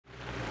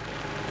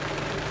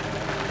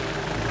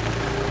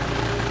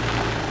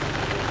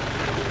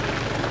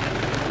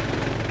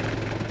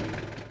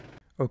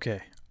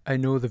Okay, I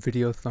know the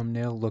video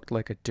thumbnail looked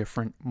like a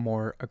different,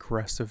 more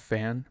aggressive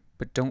van,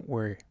 but don't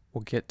worry,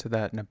 we'll get to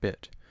that in a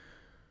bit.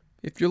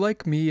 If you're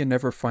like me and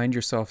never find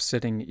yourself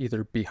sitting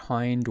either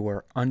behind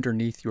or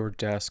underneath your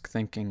desk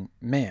thinking,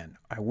 man,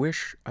 I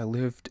wish I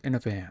lived in a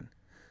van,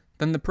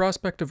 then the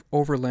prospect of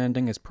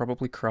overlanding has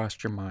probably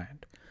crossed your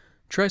mind.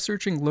 Try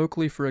searching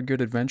locally for a good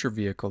adventure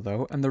vehicle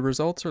though, and the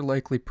results are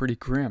likely pretty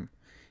grim.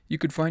 You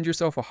could find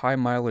yourself a high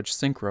mileage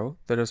synchro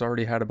that has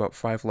already had about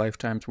 5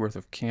 lifetimes worth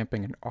of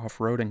camping and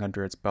off-roading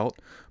under its belt,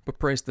 but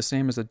priced the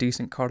same as a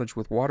decent cottage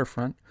with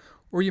waterfront,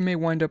 or you may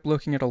wind up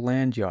looking at a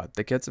land yacht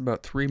that gets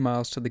about 3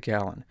 miles to the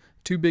gallon,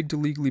 too big to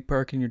legally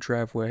park in your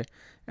driveway,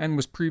 and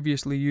was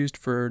previously used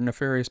for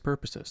nefarious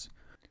purposes.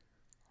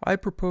 I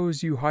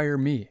propose you hire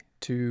me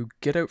to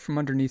get out from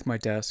underneath my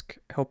desk,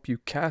 help you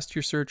cast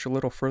your search a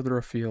little further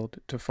afield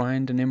to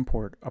find and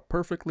import a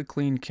perfectly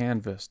clean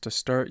canvas to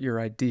start your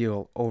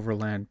ideal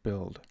overland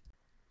build.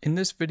 In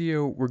this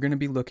video, we're going to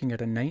be looking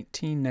at a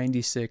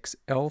 1996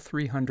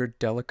 L300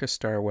 Delica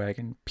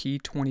Starwagon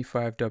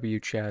P25W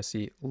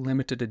chassis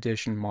limited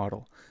edition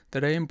model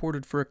that I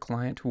imported for a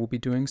client who will be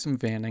doing some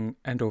vanning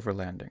and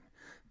overlanding.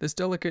 This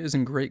Delica is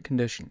in great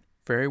condition,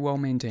 very well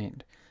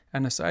maintained,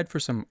 and aside for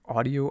some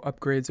audio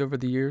upgrades over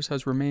the years,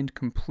 has remained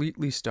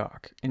completely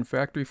stock, in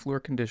factory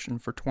floor condition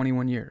for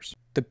 21 years.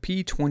 The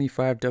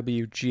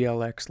P25W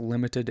GLX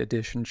Limited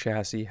Edition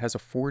chassis has a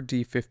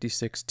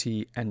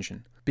 4D56T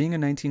engine. Being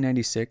a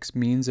 1996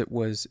 means it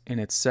was in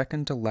its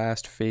second to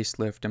last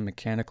facelift and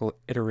mechanical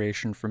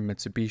iteration from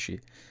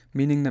Mitsubishi,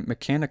 meaning that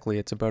mechanically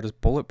it's about as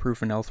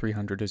bulletproof an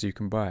L300 as you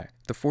can buy.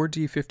 The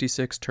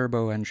 4D56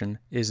 turbo engine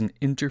is an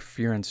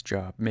interference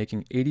job,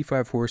 making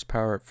 85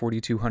 horsepower at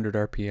 4,200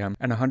 RPM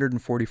and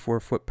 144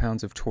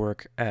 foot-pounds of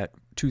torque at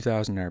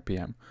 2,000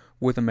 RPM,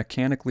 with a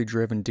mechanically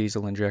driven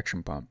diesel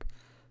injection pump.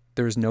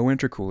 There is no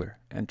intercooler,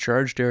 and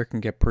charged air can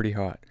get pretty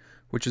hot,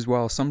 which is why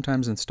I'll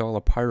sometimes install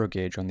a pyro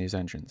gauge on these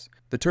engines.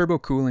 The turbo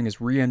cooling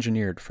is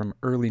re-engineered from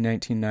early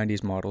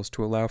 1990s models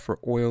to allow for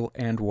oil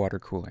and water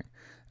cooling,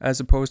 as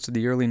opposed to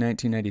the early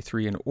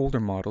 1993 and older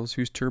models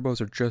whose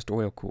turbos are just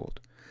oil cooled.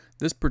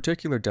 This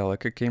particular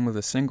Delica came with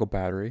a single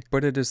battery,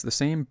 but it is the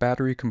same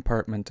battery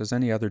compartment as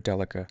any other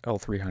Delica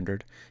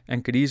L300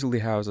 and could easily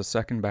house a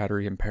second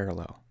battery in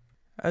parallel.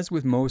 As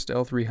with most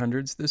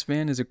L300s, this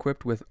van is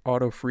equipped with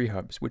auto free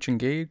hubs, which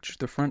engage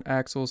the front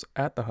axles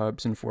at the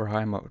hubs in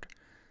 4-high mode.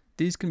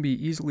 These can be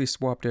easily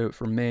swapped out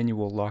for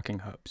manual locking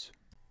hubs.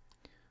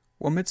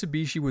 While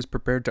Mitsubishi was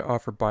prepared to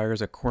offer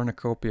buyers a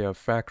cornucopia of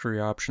factory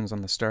options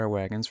on the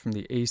Starwagons, from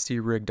the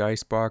AC-rigged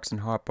icebox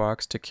and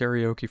hotbox to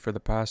karaoke for the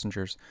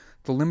passengers,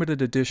 the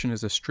limited edition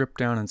is a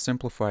stripped-down and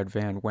simplified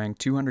van weighing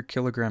 200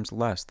 kilograms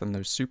less than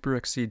those Super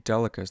Exceed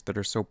Delicas that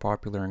are so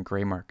popular in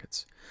gray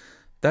markets.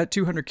 That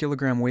 200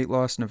 kilogram weight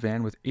loss in a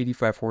van with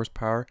 85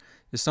 horsepower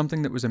is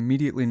something that was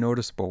immediately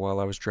noticeable while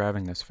I was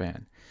driving this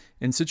van.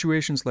 In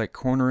situations like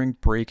cornering,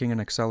 braking,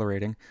 and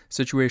accelerating,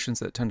 situations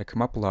that tend to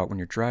come up a lot when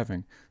you're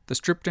driving, the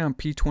stripped-down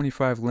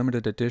P25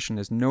 Limited Edition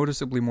is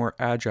noticeably more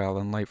agile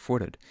and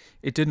light-footed.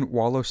 It didn't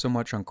wallow so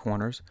much on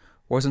corners,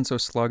 wasn't so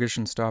sluggish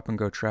in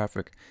stop-and-go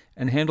traffic,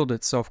 and handled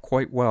itself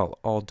quite well,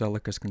 all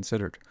Delicas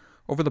considered.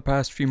 Over the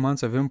past few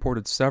months, I've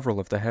imported several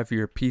of the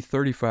heavier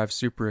P35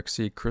 Super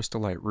Exceed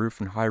Crystalite roof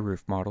and high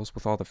roof models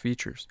with all the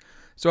features,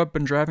 so I've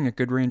been driving a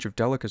good range of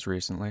Delicas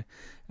recently,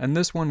 and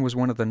this one was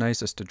one of the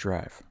nicest to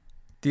drive.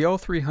 The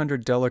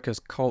L300 Delica's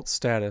cult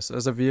status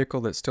as a vehicle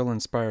that still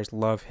inspires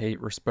love,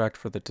 hate, respect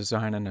for the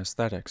design and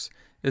aesthetics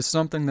is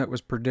something that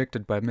was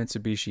predicted by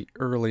Mitsubishi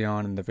early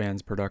on in the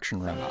van's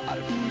production run.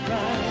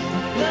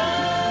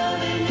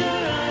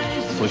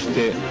 そし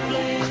てく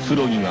つ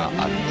ろぎが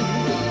ある。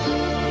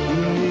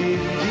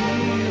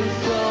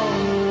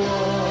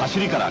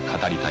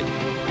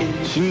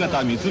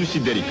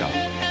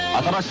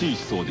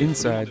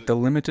 Inside, the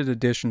limited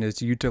edition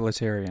is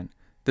utilitarian.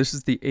 This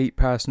is the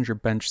 8-passenger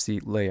bench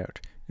seat layout.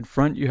 In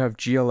front you have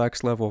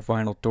GLX level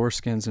vinyl door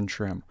skins and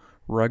trim,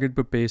 rugged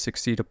but basic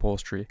seat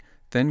upholstery,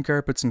 thin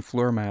carpets and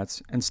floor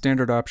mats, and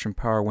standard option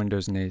power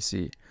windows and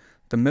AC.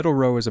 The middle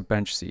row is a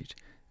bench seat.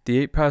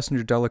 The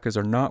 8-passenger Delicas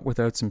are not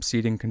without some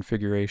seating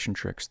configuration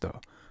tricks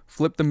though.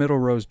 Flip the middle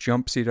row's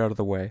jump seat out of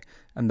the way,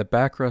 and the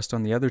backrest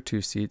on the other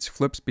 2 seats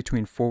flips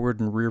between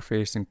forward and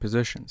rear-facing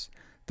positions.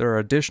 There are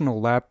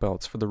additional lap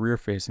belts for the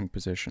rear-facing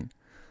position.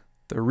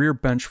 The rear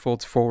bench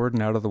folds forward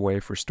and out of the way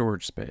for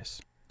storage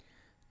space.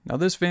 Now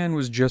this van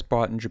was just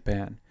bought in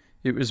Japan.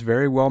 It was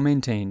very well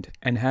maintained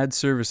and had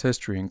service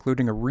history,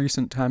 including a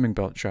recent timing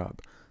belt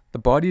job. The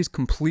body is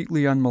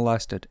completely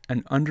unmolested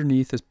and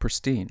underneath is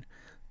pristine.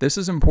 This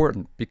is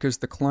important because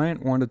the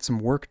client wanted some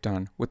work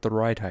done with the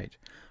ride height.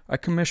 I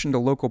commissioned a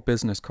local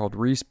business called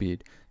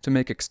Respeed to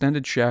make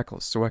extended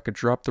shackles so I could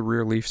drop the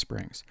rear leaf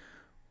springs,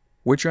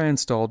 which I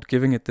installed,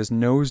 giving it this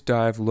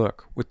nosedive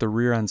look with the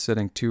rear end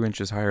sitting 2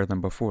 inches higher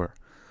than before.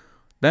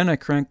 Then I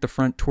cranked the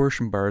front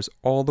torsion bars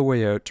all the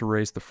way out to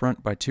raise the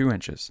front by 2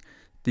 inches.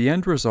 The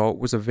end result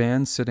was a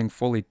van sitting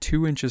fully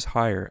 2 inches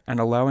higher and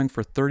allowing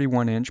for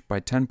 31-inch by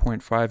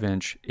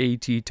 10.5-inch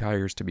AT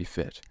tires to be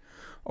fit.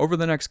 Over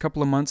the next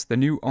couple of months, the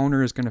new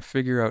owner is going to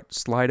figure out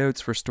slide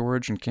outs for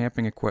storage and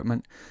camping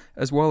equipment,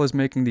 as well as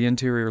making the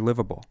interior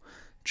livable.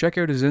 Check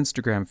out his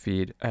Instagram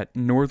feed at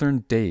Northern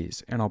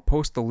Days, and I'll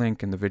post the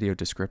link in the video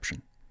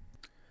description.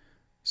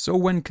 So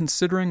when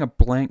considering a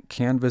blank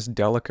canvas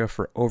Delica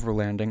for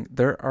overlanding,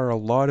 there are a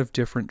lot of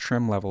different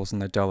trim levels in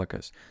the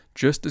Delicas,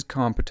 just as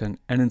competent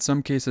and in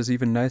some cases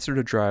even nicer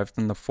to drive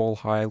than the full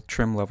high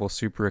trim level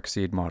Super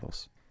Exceed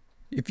models.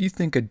 If you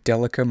think a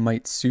Delica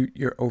might suit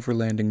your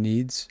overlanding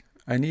needs,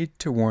 I need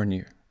to warn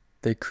you,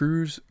 they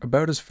cruise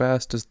about as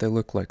fast as they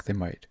look like they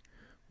might,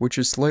 which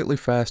is slightly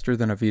faster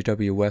than a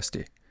VW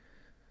Westie.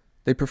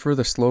 They prefer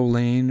the slow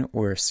lane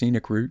or a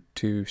scenic route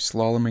to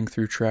slaloming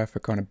through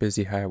traffic on a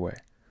busy highway.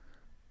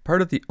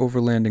 Part of the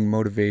overlanding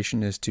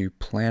motivation is to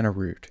plan a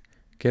route,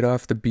 get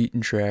off the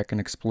beaten track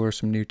and explore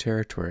some new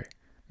territory.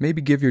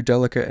 Maybe give your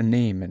Delica a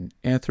name and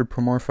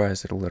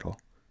anthropomorphize it a little.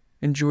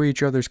 Enjoy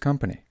each other's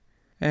company.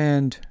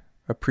 And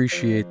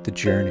appreciate the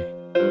journey.